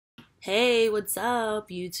Hey, what's up,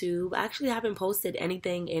 YouTube? I actually haven't posted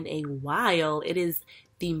anything in a while. It is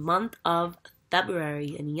the month of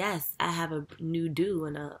February, and yes, I have a new do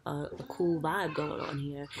and a cool vibe going on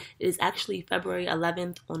here. It is actually February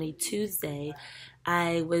 11th on a Tuesday.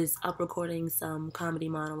 I was up recording some comedy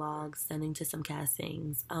monologues, sending to some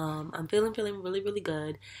castings. I'm feeling really, really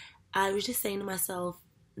good. I was just saying to myself,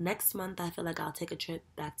 next month I feel like I'll take a trip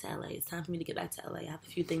back to LA. It's time for me to get back to LA. I have a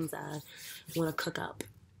few things I want to cook up.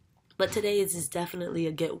 But today is just definitely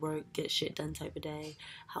a get work, get shit done type of day.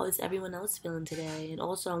 How is everyone else feeling today? And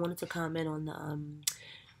also, I wanted to comment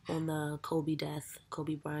on the Kobe death,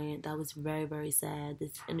 Kobe Bryant. That was very very sad.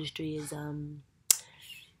 This industry is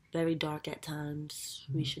very dark at times,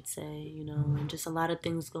 we should say, and just a lot of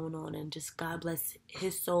things going on. And just God bless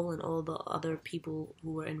his soul and all the other people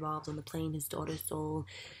who were involved on the plane, his daughter's soul,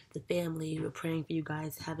 the family. We're praying for you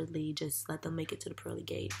guys heavily. Just let them make it to the pearly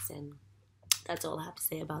gates. And that's all I have to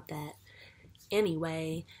say about that.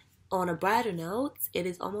 Anyway, on a brighter note, it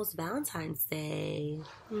is almost Valentine's Day,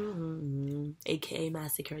 aka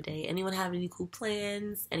Massacre Day. Anyone have any cool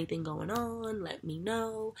plans? Anything going on? Let me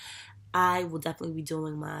know. I will definitely be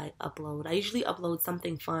doing my upload. I usually upload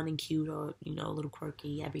something fun and cute or, a little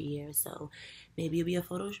quirky every year. So maybe it'll be a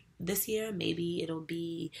photo this year. Maybe it'll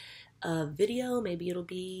be a video. Maybe it'll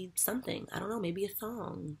be something. I don't know. Maybe a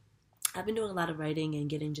song. I've been doing a lot of writing and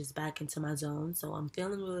getting just back into my zone. So I'm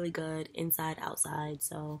feeling really good inside, outside.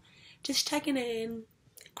 So just checking in.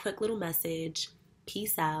 Quick little message.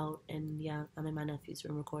 Peace out. And yeah, I'm in my nephew's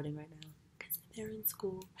room recording right now because they're in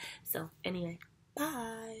school. So anyway,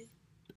 bye.